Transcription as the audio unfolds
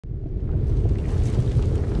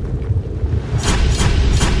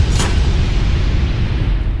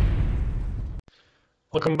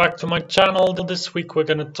Welcome back to my channel. This week we're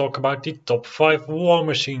going to talk about the top 5 war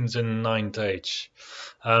machines in 9th Age.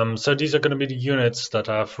 So these are going to be the units that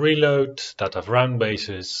have reload, that have round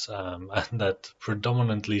bases, and that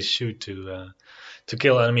predominantly shoot to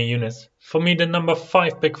kill enemy units. For me, the number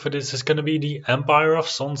 5 pick for this is going to be the Empire of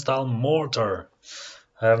Sunstyle Mortar.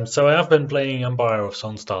 So I have been playing Empire of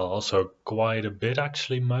Sunstyle also quite a bit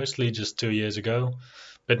actually, mostly just 2 years ago,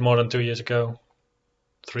 a bit more than 2 years ago.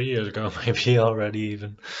 3 years ago maybe already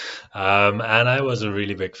even, and I was a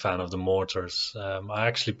really big fan of the mortars. I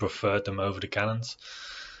actually preferred them over the cannons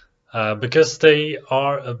because they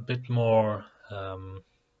are a bit more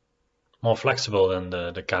flexible than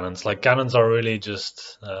the cannons. Like cannons are really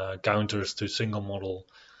just counters to single model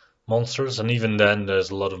monsters, and even then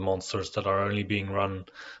there's a lot of monsters that are only being run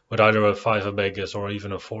with either a 5 Abegus or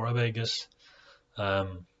even a 4 Abegus.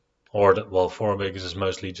 Well, 4 Abegus is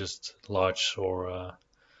mostly just large or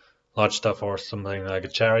large stuff or something like a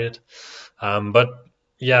chariot. But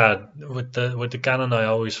yeah, with the cannon, I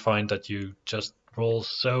always find that you just roll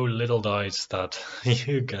so little dice that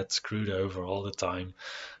you get screwed over all the time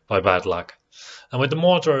by bad luck. And with the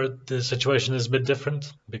mortar, the situation is a bit different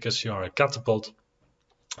because you are a catapult.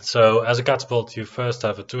 So as a catapult, you first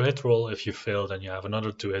have a 2-hit roll. If you fail, then you have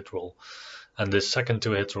another 2-hit roll. And this second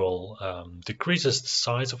 2-hit roll decreases the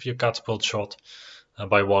size of your catapult shot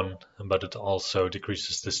by 1, but it also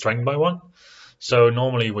decreases the strength by 1. So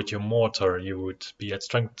normally with your mortar you would be at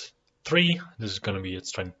strength 3. This is going to be at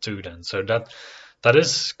strength 2 then. So that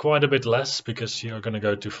is quite a bit less because you're going to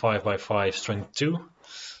go to 5x5 strength 2.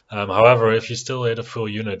 However, if you still hit a full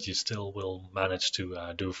unit, you still will manage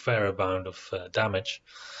to do a fair amount of damage.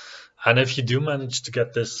 And if you do manage to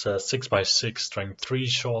get this 6x6 strength 3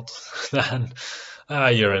 shot, then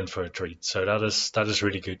you're in for a treat. So that is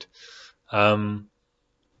really good.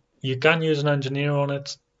 You can use an engineer on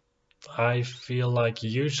it. I feel like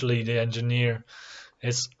usually the engineer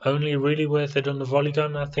is only really worth it on the volley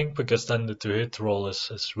gun, I think, because then the 2-hit roll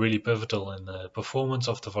is really pivotal in the performance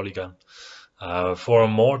of the volley gun. For a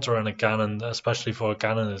mortar and a cannon, especially for a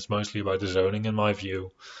cannon, it's mostly about the zoning in my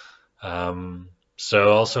view. So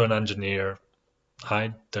also an engineer,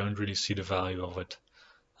 I don't really see the value of it,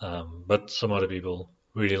 but some other people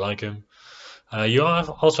really like him. You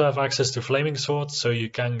also have access to flaming swords, so you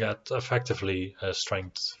can get effectively a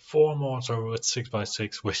strength 4 mortar with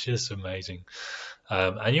 6x6, which is amazing.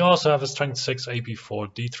 And you also have a strength 6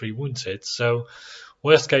 AP4 D3 wounds hit, so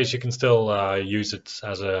worst case you can still use it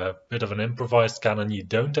as a bit of an improvised cannon. You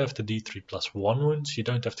don't have the D3 plus 1 wounds, you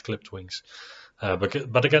don't have the clipped wings,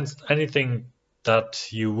 but against anything that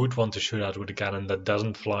you would want to shoot at with a cannon that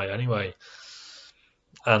doesn't fly anyway,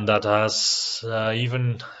 and that has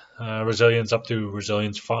even resilience up to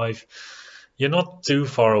resilience 5, you're not too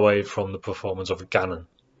far away from the performance of a cannon,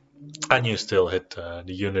 and you still hit the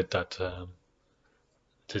unit that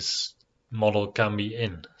this model can be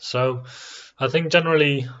in. So I think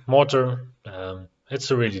generally mortar,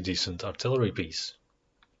 it's a really decent artillery piece.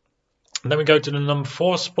 And then we go to the number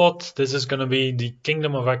 4 spot. This is going to be the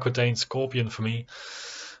Kingdom of Aquitaine Scorpion for me.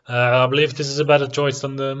 I believe this is a better choice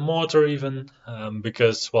than the mortar even,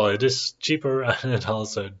 because, well, it is cheaper and it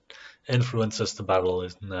also influences the battle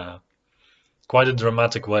in quite a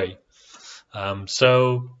dramatic way.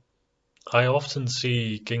 So I often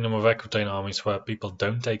see Kingdom of Aquitaine armies where people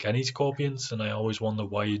don't take any scorpions, and I always wonder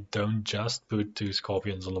why you don't just put 2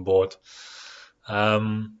 scorpions on the board.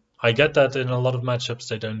 I get that in a lot of matchups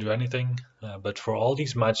they don't do anything, but for all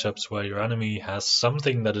these matchups where your enemy has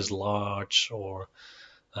something that is large or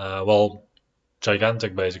well,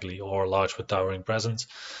 gigantic basically, or large with towering presence,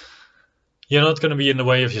 you're not going to be in the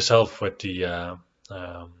way of yourself with the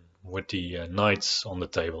knights on the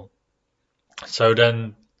table. So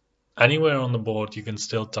then anywhere on the board you can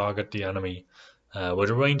still target the enemy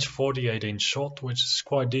with a range 48-inch shot, which is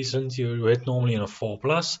quite decent. You hit normally in a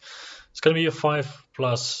 4+. It's going to be a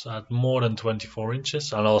 5+ at more than 24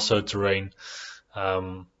 inches, and also terrain.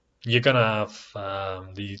 You're going to have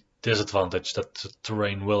the disadvantage that the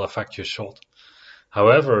terrain will affect your shot.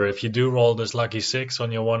 However, if you do roll this lucky 6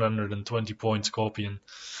 on your 120 point scorpion,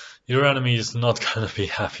 your enemy is not going to be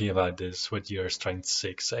happy about this with your strength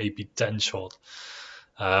 6 AP10 shot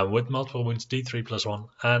with multiple wounds D3 plus 1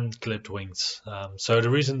 and clipped wings. So the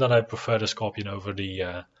reason that I prefer the scorpion over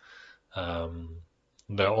the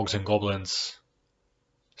Orcs and Goblins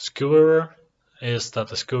Skewerer is that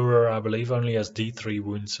the Skewerer, I believe, only has D3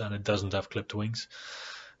 wounds and it doesn't have clipped wings.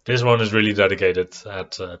 This one is really dedicated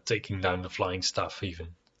at taking down the flying stuff even.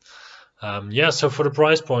 Yeah, so for the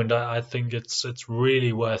price point, I think it's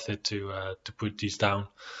really worth it to put these down.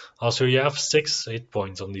 Also, you have 6 hit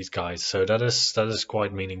points on these guys, so that is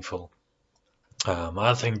quite meaningful.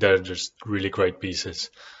 I think they're just really great pieces.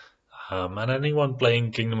 And anyone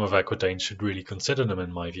playing Kingdom of Aquitaine should really consider them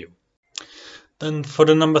in my view. Then for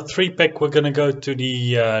the number 3 pick, we're going to go to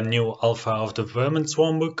the new alpha of the Vermin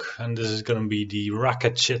Swarm book, and this is going to be the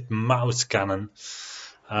Racket Shit Mouse Cannon.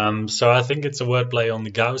 So I think it's a wordplay on the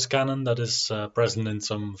Gauss cannon that is present in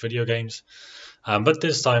some video games, but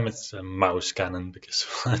this time it's a mouse cannon because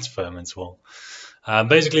it's Vermin Swarm.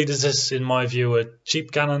 Basically, this is, in my view, a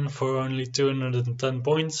cheap cannon for only 210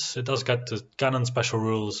 points. It does get the cannon special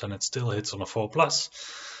rules, and it still hits on a 4+.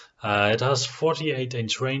 It has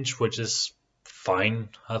 48-inch range, which is fine,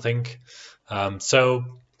 I think. So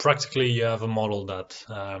practically you have a model that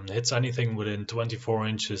hits anything within 24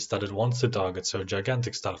 inches that it wants to target, so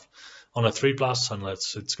gigantic stuff, on a 3+,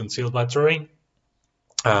 unless it's concealed by terrain.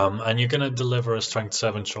 And you're going to deliver a strength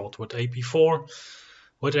 7 shot with AP4.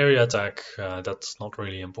 With area attack, that's not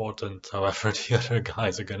really important. However, the other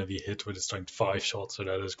guys are going to be hit with a strength 5 shot, so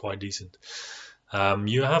that is quite decent.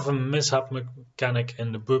 You have a mishap mechanic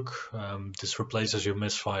in the book. This replaces your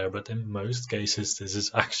misfire, but in most cases this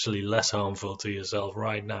is actually less harmful to yourself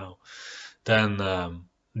right now than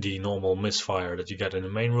the normal misfire that you get in the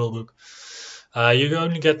main rulebook. You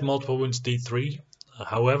only get multiple wounds D3.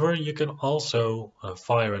 However, you can also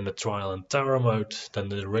fire in the trial and terror mode. Then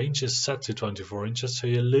the range is set to 24 inches, so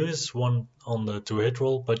you lose 1 on the 2-hit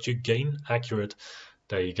roll, but you gain accurate.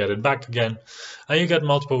 There you get it back again, and you get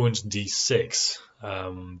multiple wounds D6,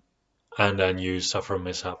 and then you suffer a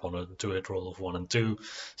mishap on a 2-hit roll of 1 and 2,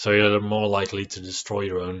 so you're more likely to destroy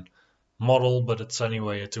your own model, but it's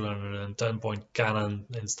anyway a 210 point cannon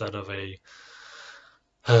instead of a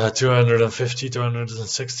 250,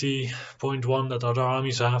 260 point one that other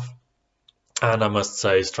armies have. And I must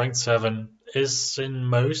say, strength 7 is in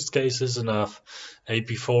most cases enough,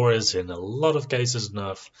 AP4 is in a lot of cases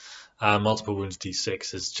enough, and multiple wounds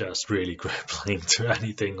D6 is just really crippling to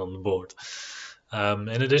anything on the board. In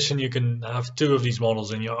addition, you can have 2 of these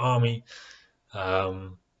models in your army.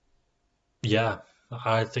 Yeah,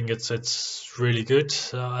 I think it's really good,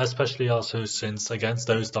 especially also since against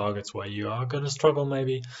those targets where you are going to struggle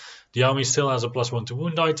maybe. The army still has a +1 to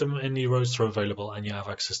wound item in the roster available, and you have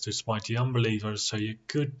access to Smite the Unbelievers, so you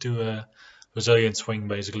could do a resilient swing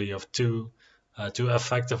basically of 2 to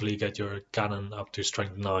effectively get your cannon up to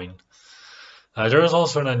strength 9. There is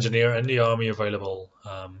also an engineer in the army available.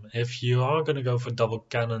 If you are going to go for double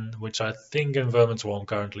cannon, which I think in Vermin Swarm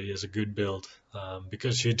currently is a good build,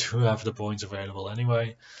 because you do have the points available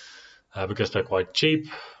anyway, because they're quite cheap,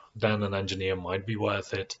 then an engineer might be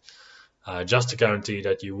worth it, just to guarantee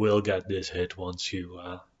that you will get this hit once you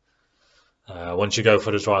go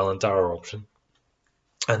for the trial and terror option.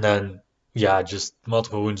 And then, yeah, just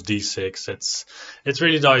multiple wounds D6. It's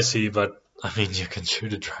really dicey, but I mean, you can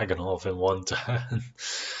shoot a dragon off in 1 turn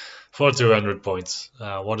for 200 points.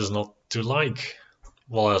 What is not to like?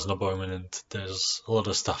 Well, as an abominant, there's a lot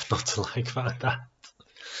of stuff not to like about that.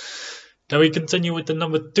 Then we continue with the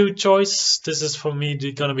number 2 choice. This is for me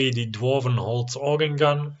gonna be the Dwarven Holt Organ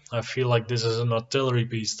Gun. I feel like this is an artillery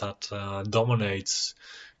piece that dominates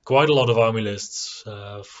quite a lot of army lists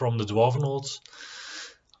from the Dwarven Holts.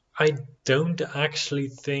 I don't actually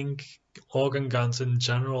think organ guns in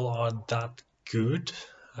general are that good,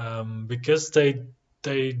 because they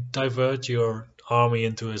divert your army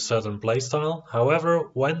into a certain playstyle. However,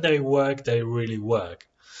 when they work, they really work.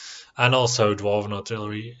 And also Dwarven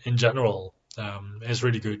artillery in general is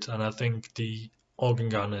really good, and I think the organ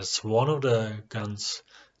gun is one of the guns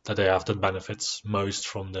that they have that benefits most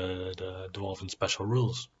from the Dwarven special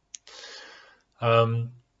rules.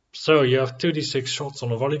 So you have 2d6 shots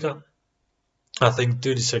on a volley gun. I think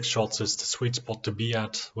 2d6 shots is the sweet spot to be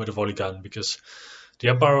at with a volley gun, because the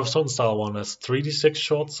Empire of Sun style one has 3d6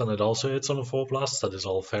 shots and it also hits on a 4+. That is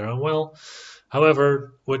all fair and well.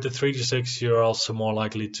 However, with the 3d6 you're also more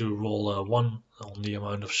likely to roll a 1 on the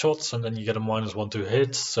amount of shots, and then you get a -1 to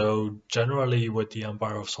hit. So generally with the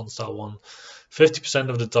Empire of Sun style one, 50%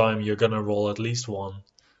 of the time you're gonna roll at least one,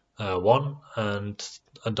 and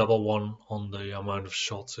a double 1 on the amount of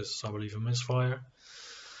shots is, I believe, a misfire.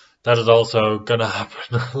 That is also gonna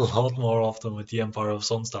happen a lot more often with the Empire of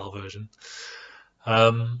Sun style version.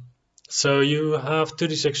 So you have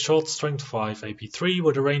 2d6 shots, strength 5, AP3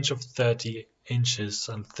 with a range of 30 inches,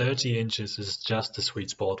 and 30 inches is just the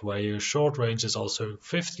sweet spot, where your short range is also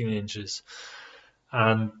 15 inches,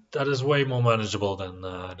 and that is way more manageable than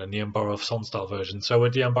the Empire of Sun style version. So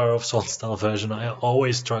with the Empire of Sun style version, I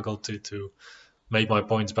always struggle to make my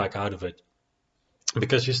points back out of it,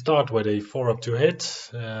 because you start with a 4-up to hit.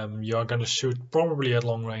 You are going to shoot probably at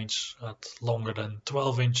long range at longer than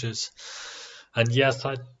 12 inches. And yes,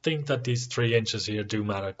 I think that these 3 inches here do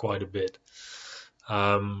matter quite a bit.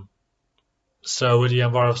 Um, so with the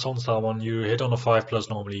Enviro style one, you hit on a 5+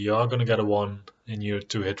 normally, you are going to get a 1 in your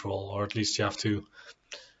 2-hit roll, or at least you have to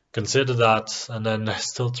consider that, and then there's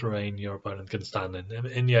still terrain your opponent can stand in.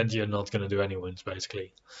 In the end, you're not going to do any wins,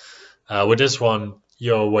 basically. With this one,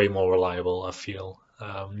 you're way more reliable, I feel.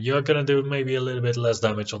 You're going to do maybe a little bit less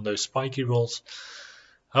damage on those spiky rolls.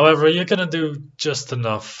 However, you're going to do just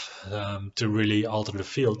enough to really alter the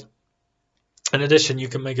field. In addition, you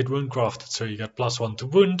can make it wound crafted, so you get +1 to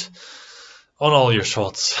wound on all your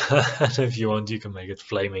shots. And if you want, you can make it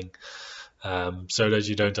flaming, so that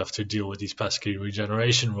you don't have to deal with these pesky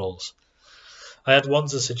regeneration rolls. I had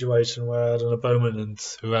once a situation where I had an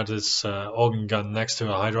opponent who had his organ gun next to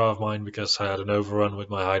a Hydra of mine because I had an overrun with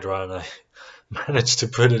my Hydra and I managed to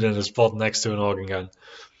put it in a spot next to an organ gun.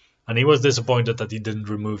 And he was disappointed that he didn't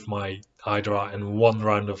remove my Hydra in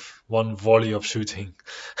one volley of shooting.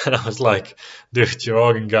 And I was like, dude, your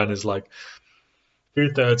organ gun is like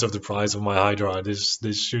 2/3 of the price of my Hydra. This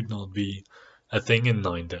should not be a thing in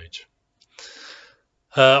 9th age.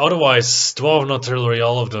 Otherwise, Dwarven Artillery,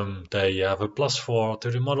 all of them, they have a +4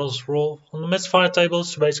 to the models roll on the misfire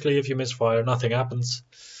tables. So basically, if you misfire, nothing happens.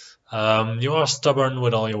 You are stubborn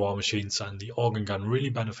with all your war machines, and the organ gun really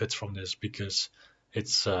benefits from this because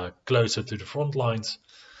it's closer to the front lines.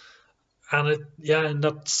 And in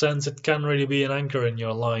that sense, it can really be an anchor in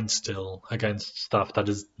your line still against stuff that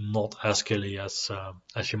is not as killy as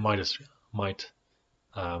you might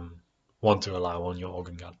want to allow on your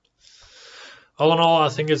organ gun. All in all, I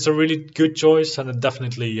think it's a really good choice, and it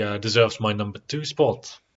definitely deserves my number 2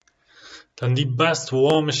 spot. Then the best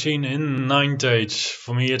war machine in 9th age,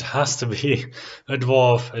 for me it has to be a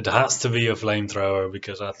dwarf, it has to be a flamethrower,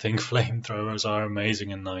 because I think flamethrowers are amazing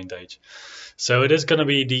in 9th age. So it is going to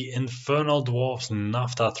be the Infernal Dwarfs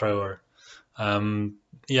Naphtha Thrower.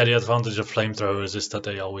 The advantage of flamethrowers is that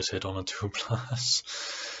they always hit on a 2+.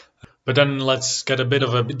 But then let's get a bit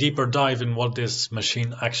of a deeper dive in what this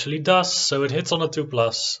machine actually does. So it hits on a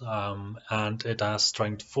 2+, and it has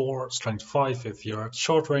strength 4, strength 5 if you're at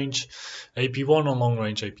short range, AP1 on long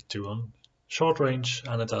range, AP2 on short range,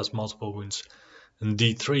 and it has multiple wounds. And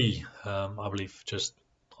D3, I believe, just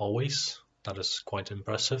always. That is quite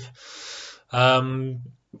impressive.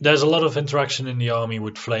 There's a lot of interaction in the army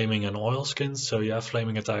with flaming and oil skins. So you have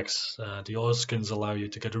flaming attacks. The oil skins allow you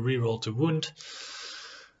to get a reroll to wound.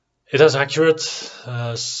 It has accurate,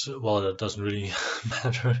 well, it doesn't really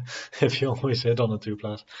matter if you always hit on a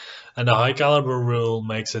 2+. And the high caliber rule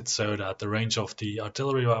makes it so that the range of the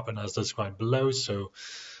artillery weapon as described below. So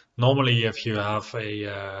normally if you have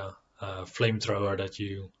a flamethrower that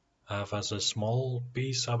you have as a small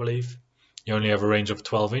piece, I believe, you only have a range of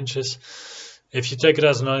 12 inches. If you take it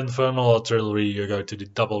as an infernal artillery, you go to the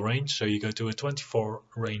double range. So you go to a 24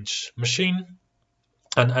 range machine.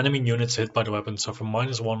 And enemy units hit by the weapon suffer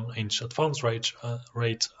 -1 inch advance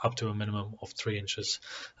rate up to a minimum of 3 inches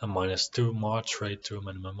and -2 march rate to a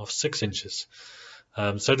minimum of 6 inches.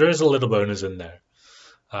 So there is a little bonus in there.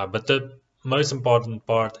 But the most important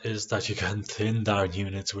part is that you can thin down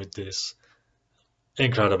units with this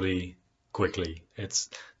incredibly quickly. This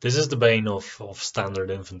is the bane of standard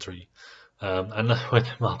infantry. And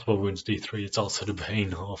with multiple wounds D3, it's also the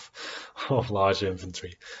bane of large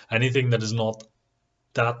infantry. Anything that is not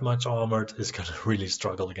that much armored is going to really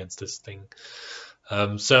struggle against this thing.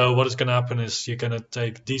 So what is going to happen is you're going to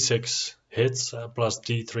take D6 hits plus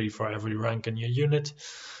D3 for every rank in your unit.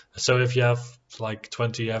 So if you have like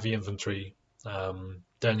 20 heavy infantry,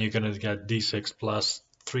 then you're going to get D6 plus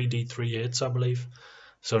 3D3 hits, I believe.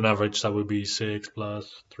 So on average that would be 6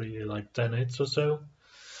 plus 3, like 10 hits or so.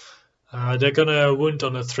 They're gonna wound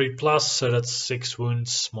on a 3+, so that's 6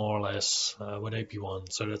 wounds more or less with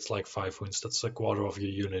AP1. So that's like 5 wounds. That's a quarter of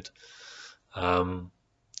your unit, and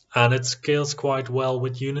it scales quite well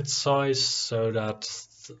with unit size. So that,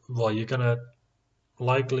 well, you're gonna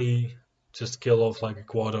likely just kill off like a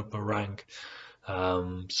quarter per rank.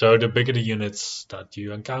 So the bigger the units that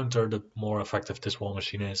you encounter, the more effective this war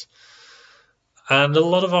machine is. And a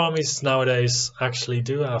lot of armies nowadays actually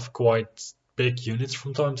do have quite big units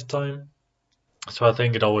from time to time, so I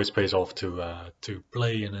think it always pays off to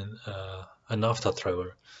play in a Naphtha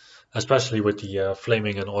thrower, especially with the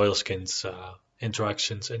flaming and oil skins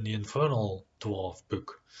interactions in the Infernal Dwarf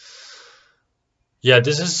book. Yeah,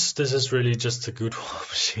 this is really just a good war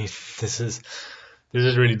machine. This is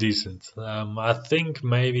really decent. I think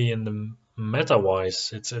maybe in the meta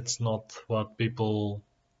wise, it's not what people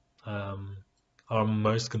are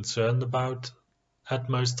most concerned about at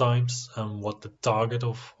most times, and what the target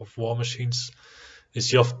of war machines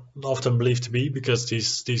is often believed to be, because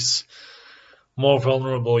these more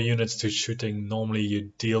vulnerable units to shooting, normally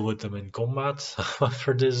you deal with them in combat.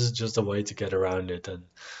 For this is just a way to get around it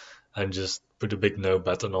and just put a big no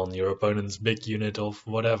button on your opponent's big unit of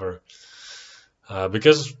whatever.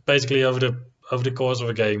 Because basically over the course of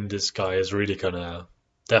a game, this guy is really gonna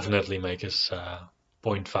definitely make his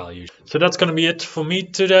point value. So that's gonna be it for me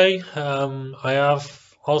today. I have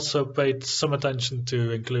also paid some attention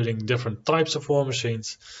to including different types of war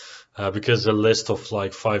machines, because a list of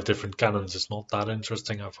like 5 different cannons is not that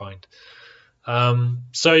interesting, I find.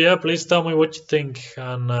 So yeah, please tell me what you think,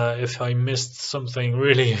 and if I missed something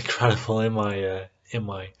really incredible in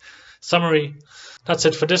my summary. That's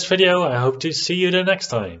it for this video. I hope to see you the next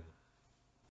time.